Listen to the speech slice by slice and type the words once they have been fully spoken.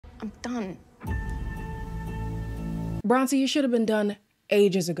I'm done. Bronte, you should have been done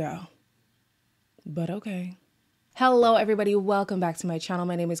ages ago. But okay. Hello everybody, welcome back to my channel.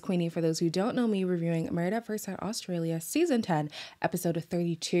 My name is Queenie. For those who don't know me, reviewing Married at First Sight Australia Season 10, Episode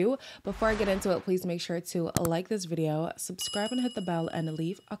 32. Before I get into it, please make sure to like this video, subscribe and hit the bell, and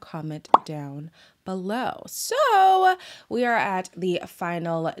leave a comment down below. So, we are at the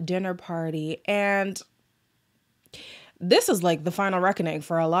final dinner party, and this is like the final reckoning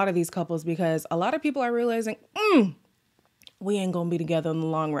for a lot of these couples because a lot of people are realizing, we ain't gonna be together in the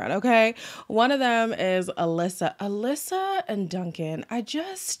long run, okay? One of them is Alyssa. Alyssa and Duncan,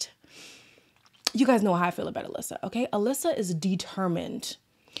 you guys know how I feel about Alyssa, okay? Alyssa is determined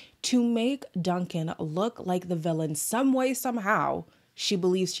to make Duncan look like the villain some way, somehow. She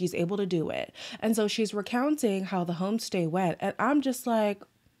believes she's able to do it. And so she's recounting how the homestay went. And I'm just like,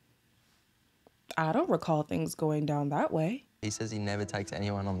 I don't recall things going down that way. He says he never takes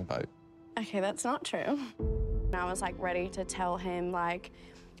anyone on the boat. Okay, that's not true. I was like ready to tell him like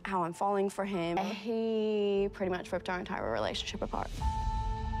how I'm falling for him. He pretty much ripped our entire relationship apart.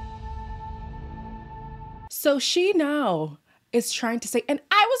 So she now is trying to say, and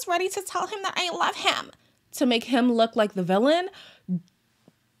I was ready to tell him that I love him, to make him look like the villain.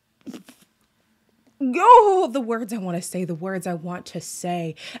 Yo, the words I want to say, the words I want to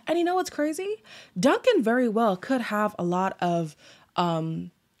say. And you know what's crazy? Duncan very well could have a lot of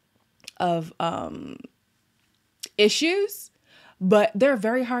issues, but they're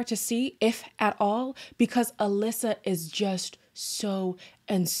very hard to see, if at all, because Alyssa is just so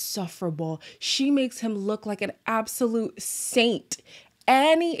insufferable. She makes him look like an absolute saint.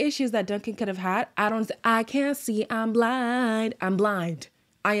 Any issues that Duncan could have had, I can't see, I'm blind. I'm blind.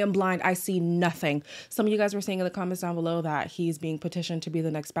 I am blind. I see nothing. Some of you guys were saying in the comments down below that he's being petitioned to be the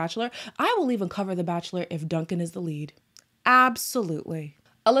next Bachelor. I will even cover The Bachelor if Duncan is the lead. Absolutely.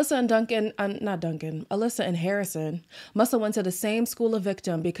 Alyssa and Harrison must have went to the same school of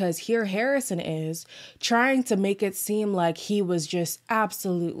victim, because here Harrison is trying to make it seem like he was just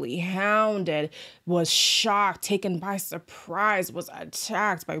absolutely hounded, was shocked, taken by surprise, was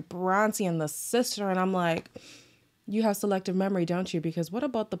attacked by Bronte and the sister. And I'm like, you have selective memory, don't you? Because what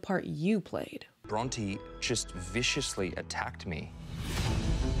about the part you played? Bronte just viciously attacked me.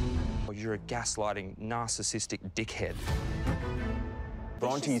 Oh, you're a gaslighting, narcissistic dickhead.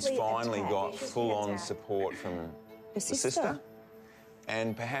 Bronte's finally got full-on support from the sister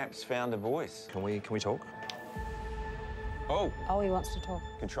and perhaps found a voice. Can we talk? Oh, he wants to talk.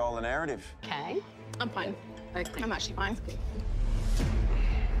 control the narrative. Okay, I'm fine. Okay. I'm actually fine.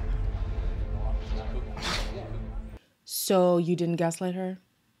 So you didn't gaslight her?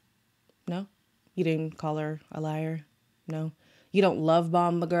 No? You didn't call her a liar? No? You don't love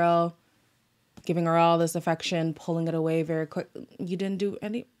bomb the girl, giving her all this affection, pulling it away very quick? You didn't do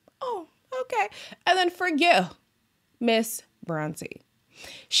any? Oh, okay. And then for you, Miss Bronte.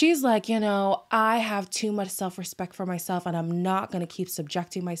 She's like, you know, I have too much self-respect for myself, and I'm not going to keep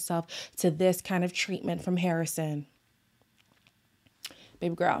subjecting myself to this kind of treatment from Harrison.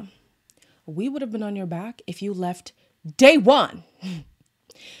 Baby girl, we would have been on your back if you left day one.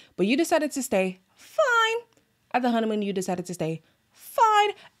 But you decided to stay. Fine. At the honeymoon, you decided to stay.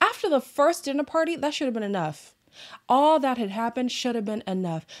 Fine. After the first dinner party, that should have been enough. All that had happened should have been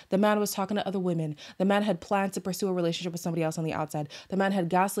enough. The man was talking to other women. The man had planned to pursue a relationship with somebody else on the outside. The man had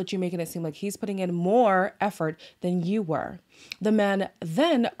gaslit you, making it seem like he's putting in more effort than you were. The man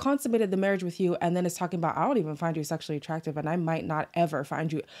then consummated the marriage with you, and then is talking about, I don't even find you sexually attractive, and I might not ever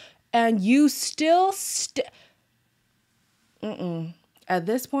find you. And you still At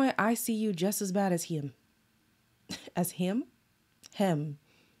this point, I see you just as bad as him. As him? Him.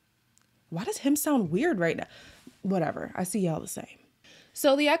 Why does him sound weird right now? Whatever. I see y'all the same.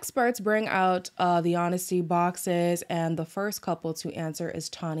 So the experts bring out the honesty boxes, and the first couple to answer is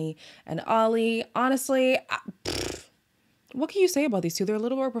Tawny and Ollie. Honestly, what can you say about these two? They're a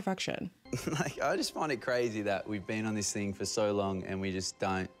little more perfection. I just find it crazy that we've been on this thing for so long and we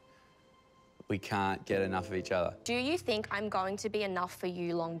can't get enough of each other. Do you think I'm going to be enough for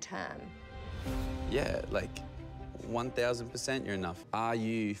you long term? Yeah, like 1000% you're enough. Are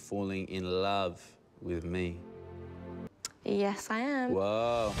you falling in love with me? Yes, I am.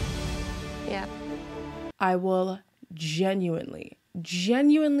 Whoa. Yeah. I will genuinely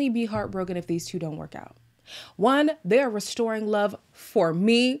be heartbroken if these two don't work out. One, they are restoring love for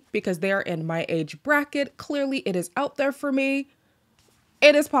me because they are in my age bracket. Clearly, it is out there for me.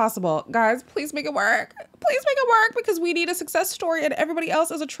 It is possible. Guys, please make it work. Please make it work, because we need a success story, and everybody else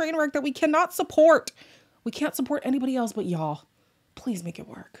is a train wreck that we cannot support. We can't support anybody else but y'all. Please make it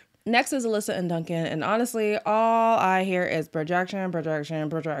work. Next is Alyssa and Duncan, and honestly, all I hear is projection, projection,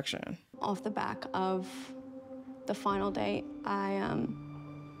 projection. Off the back of the final date, I'm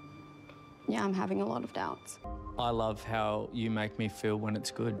having a lot of doubts. I love how you make me feel when it's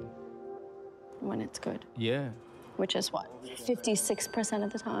good. When it's good. Yeah. Which is what, 56%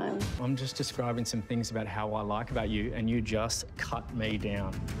 of the time. I'm just describing some things about how I like about you, and you just cut me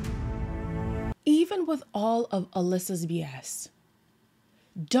down. Even with all of Alyssa's BS,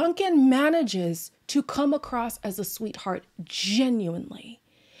 Duncan manages to come across as a sweetheart genuinely.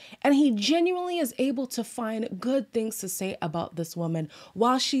 And he genuinely is able to find good things to say about this woman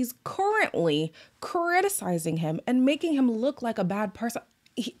while she's currently criticizing him and making him look like a bad person.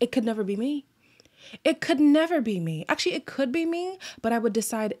 It could never be me. It could never be me. Actually, it could be me, but I would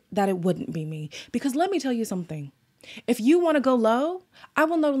decide that it wouldn't be me. Because let me tell you something. If you want to go low, I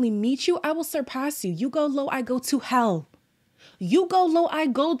will not only meet you, I will surpass you. You go low, I go to hell. You go low, I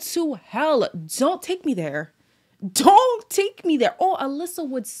go to hell. Don't take me there. Don't take me there. Oh, Alyssa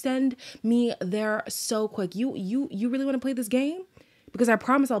would send me there so quick. You really want to play this game? Because I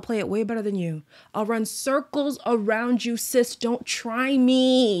promise I'll play it way better than you. I'll run circles around you, sis. Don't try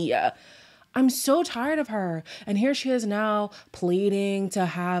me. I'm so tired of her. And here she is now pleading to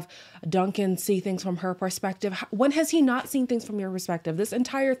have Duncan see things from her perspective. When has he not seen things from your perspective? This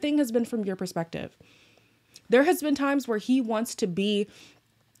entire thing has been from your perspective. There has been times where he wants to be,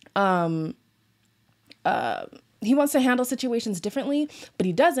 he wants to handle situations differently, but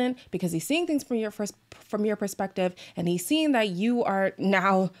he doesn't because he's seeing things from your perspective, and he's seeing that you are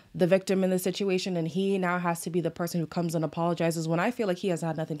now the victim in the situation, and he now has to be the person who comes and apologizes when I feel like he has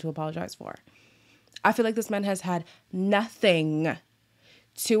had nothing to apologize for. I feel like this man has had nothing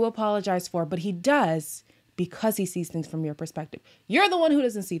to apologize for, but he does because he sees things from your perspective. You're the one who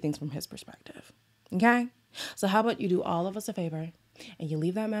doesn't see things from his perspective. Okay? So how about you do all of us a favor and you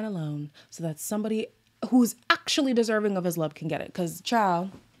leave that man alone so that somebody who's actually deserving of his love can get it? Because,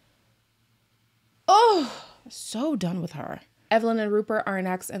 child, oh, so done with her. Evelyn and Rupert are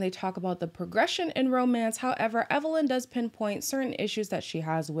next, and they talk about the progression in romance. However, Evelyn does pinpoint certain issues that she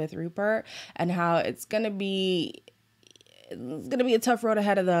has with Rupert and how it's gonna be a tough road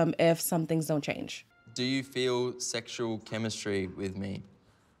ahead of them if some things don't change. Do you feel sexual chemistry with me?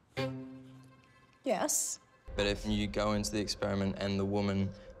 Yes. But if you go into the experiment and the woman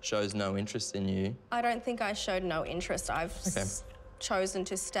shows no interest in you... I don't think I showed no interest. I've chosen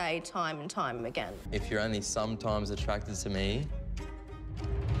to stay time and time again. If you're only sometimes attracted to me...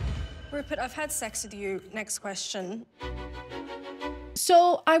 Rupert, I've had sex with you. Next question.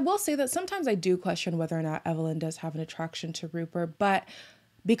 So I will say that sometimes I do question whether or not Evelyn does have an attraction to Rupert, but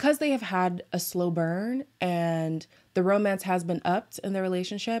because they have had a slow burn and the romance has been upped in their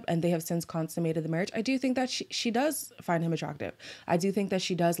relationship and they have since consummated the marriage, I do think that she does find him attractive. I do think that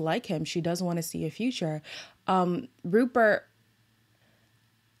she does like him. She does want to see a future. Rupert,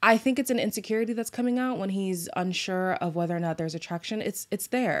 I think it's an insecurity that's coming out when he's unsure of whether or not there's attraction. It's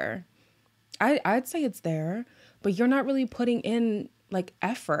there. I'd say it's there, but you're not really putting in like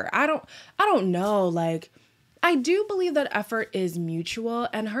effort. I don't know, like, I do believe that effort is mutual,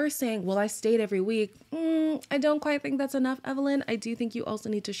 and her saying, well, I stayed every week, I don't quite think that's enough, Evelyn. I do think you also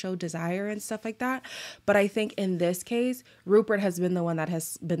need to show desire and stuff like that. But I think in this case, Rupert has been the one that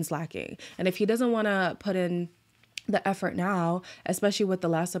has been slacking. And if he doesn't want to put in the effort now, especially with the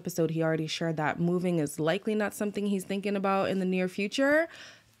last episode, he already shared that moving is likely not something he's thinking about in the near future.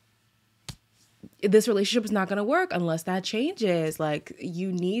 This relationship is not going to work unless that changes. Like,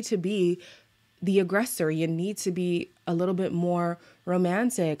 you need to be the aggressor. You need to be a little bit more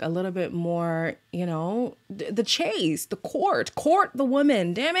romantic, a little bit more, you know, the chase, the court the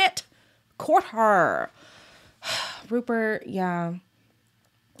woman, damn it, court her. Rupert, yeah,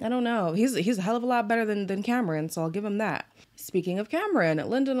 I don't know. He's a hell of a lot better than Cameron, so I'll give him that. Speaking of Cameron,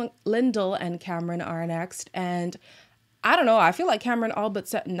 Lyndall and Cameron are next, and I don't know. I feel like Cameron all but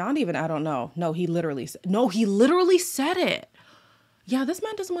said, not even, I don't know. No, he literally said it. Yeah, this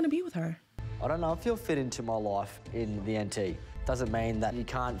man doesn't want to be with her. I don't know if you'll fit into my life in the NT. Doesn't mean that you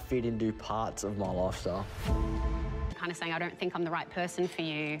can't fit into parts of my lifestyle. Kind of saying, I don't think I'm the right person for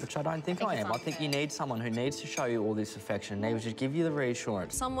you. Which I don't think I am. I think you need someone who needs to show you all this affection, needs to give you the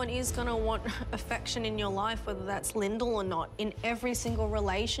reassurance. Someone is going to want affection in your life, whether that's Lyndall or not, in every single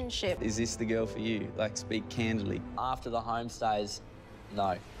relationship. Is this the girl for you? Like, speak candidly. After the homestays,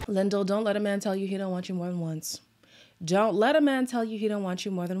 no. Lyndall, don't let a man tell you he don't want you more than once. Don't let a man tell you he don't want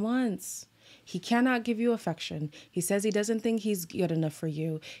you more than once. He cannot give you affection. He says he doesn't think he's good enough for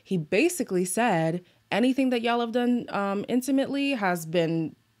you. He basically said anything that y'all have done intimately has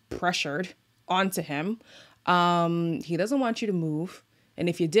been pressured onto him. He doesn't want you to move And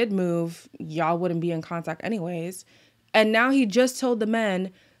if you did move, y'all wouldn't be in contact anyways. And now he just told the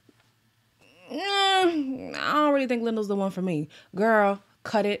men, I don't really think Lyndall's the one for me. Girl,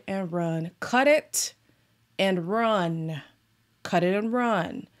 cut it and run. Cut it and run. Cut it and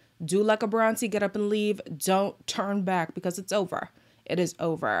run. Do like a Bronte, get up and leave. Don't turn back because it's over. It is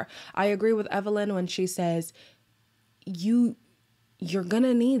over. I agree with Evelyn when she says, you're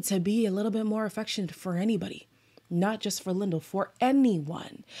gonna need to be a little bit more affectionate for anybody, not just for Lyndall, for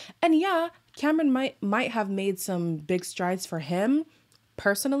anyone. And yeah, Cameron might have made some big strides for him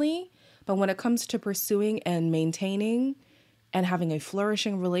personally, but when it comes to pursuing and maintaining and having a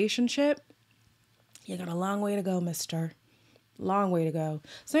flourishing relationship, you got a long way to go, mister. Long way to go.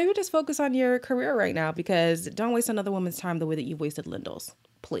 So maybe just focus on your career right now, because don't waste another woman's time the way that you've wasted Lyndall's,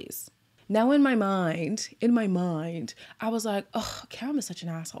 please. Now in my mind, I was like, oh, Cam is such an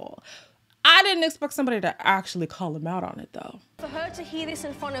asshole. I didn't expect somebody to actually call him out on it though. For her to hear this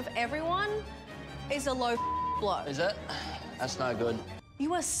in front of everyone is a low blow. Is it? That's no good.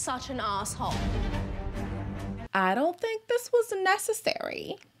 You are such an asshole. I don't think this was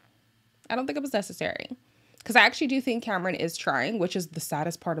necessary. I don't think it was necessary. Because I actually do think Cameron is trying, which is the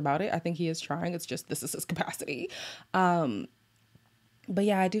saddest part about it. I think he is trying. It's just this is his capacity. But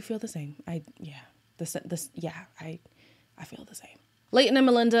yeah, I do feel the same. I feel the same. Leighton and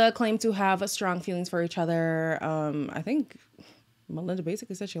Melinda claim to have strong feelings for each other. I think Melinda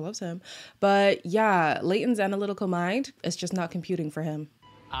basically said she loves him. But yeah, Leighton's analytical mind is just not computing for him.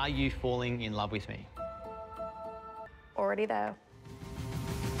 Are you falling in love with me? Already there.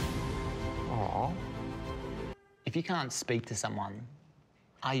 Aww. If you can't speak to someone,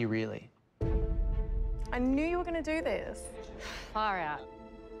 are you really? I knew you were going to do this. Far out.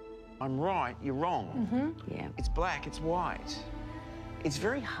 I'm right, you're wrong. Yeah. It's black, it's white. It's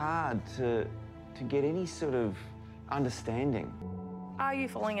very hard to get any sort of understanding. Are you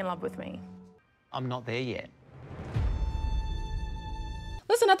falling in love with me? I'm not there yet.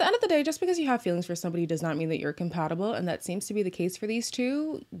 Listen, at the end of the day, just because you have feelings for somebody does not mean that you're compatible, and that seems to be the case for these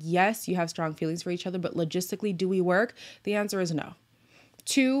two. Yes, you have strong feelings for each other, but logistically, do we work? The answer is no.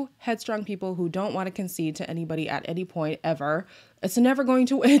 Two headstrong people who don't want to concede to anybody at any point ever. It's never going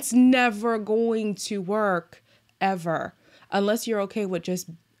to work ever, unless you're okay with just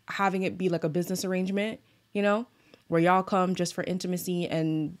having it be like a business arrangement, you know, where y'all come just for intimacy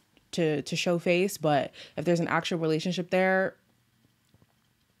and to show face. But if there's an actual relationship there,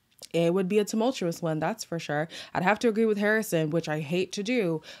 it would be a tumultuous one, that's for sure. I'd have to agree with Harrison, which I hate to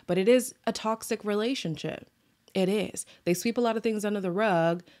do, but it is a toxic relationship. It is. They sweep a lot of things under the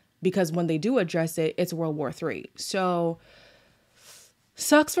rug because when they do address it, it's World War III. So,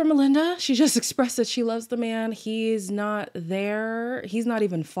 sucks for Melinda. She just expressed that she loves the man. He's not there. He's not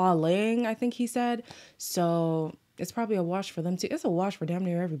even falling, I think he said. So, it's probably a wash for them too. It's a wash for damn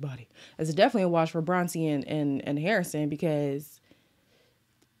near everybody. It's definitely a wash for Bronte and Harrison because...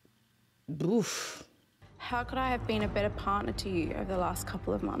 oof. How could I have been a better partner to you over the last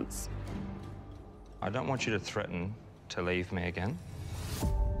couple of months? I don't want you to threaten to leave me again.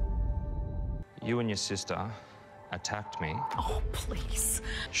 You and your sister attacked me. Oh, please.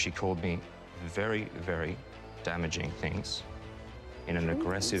 She called me very, very damaging things in an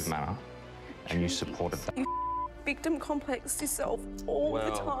aggressive manner, and you supported that. You victim complex yourself all the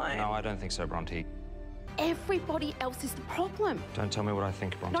time. No, I don't think so, Bronte. Everybody else is the problem. Don't tell me what I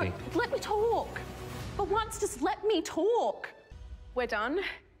think, Bronte. No, let me talk. For once, just let me talk. We're done.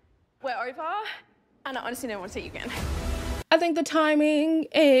 We're over. And I honestly don't want to see you again. I think the timing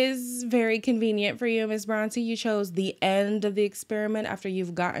is very convenient for you, Ms. Bronte. You chose the end of the experiment after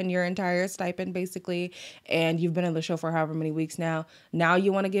you've gotten your entire stipend, basically, and you've been on the show for however many weeks now. Now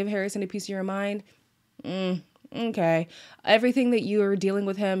you want to give Harrison a piece of your mind? Okay. Everything that you are dealing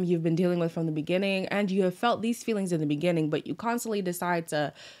with him, you've been dealing with from the beginning, and you have felt these feelings in the beginning, but you constantly decide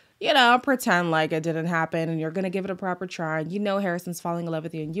to, you know, pretend like it didn't happen, and you're going to give it a proper try. And you know Harrison's falling in love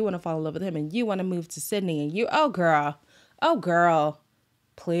with you, and you want to fall in love with him, and you want to move to Sydney, and you, oh, girl,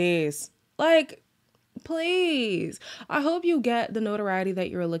 please. Like, please. I hope you get the notoriety that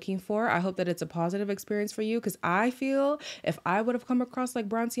you're looking for. I hope that it's a positive experience for you, because I feel if I would have come across like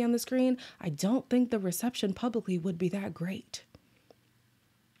Bronte on the screen, I don't think the reception publicly would be that great.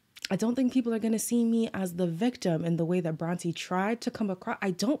 I don't think people are going to see me as the victim in the way that Bronte tried to come across.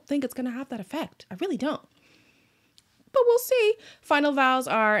 I don't think it's going to have that effect. I really don't. But we'll see. Final vows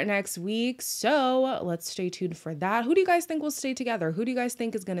are next week, so let's stay tuned for that. Who do you guys think will stay together? Who do you guys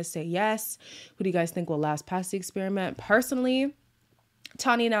think is going to say yes? Who do you guys think will last past the experiment? Personally,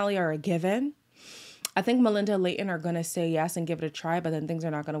 Tanya and Ali are a given. I think Melinda and Leighton are going to say yes and give it a try, but then things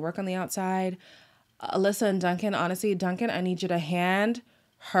are not going to work on the outside. Alyssa and Duncan, honestly, Duncan, I need you to hand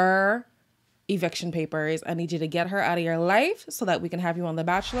her eviction papers. I need you to get her out of your life so that we can have you on The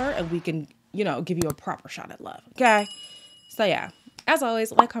Bachelor and we can, you know, give you a proper shot at love. Okay? So yeah, as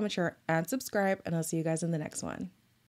always, like, comment, share, and subscribe, and I'll see you guys in the next one.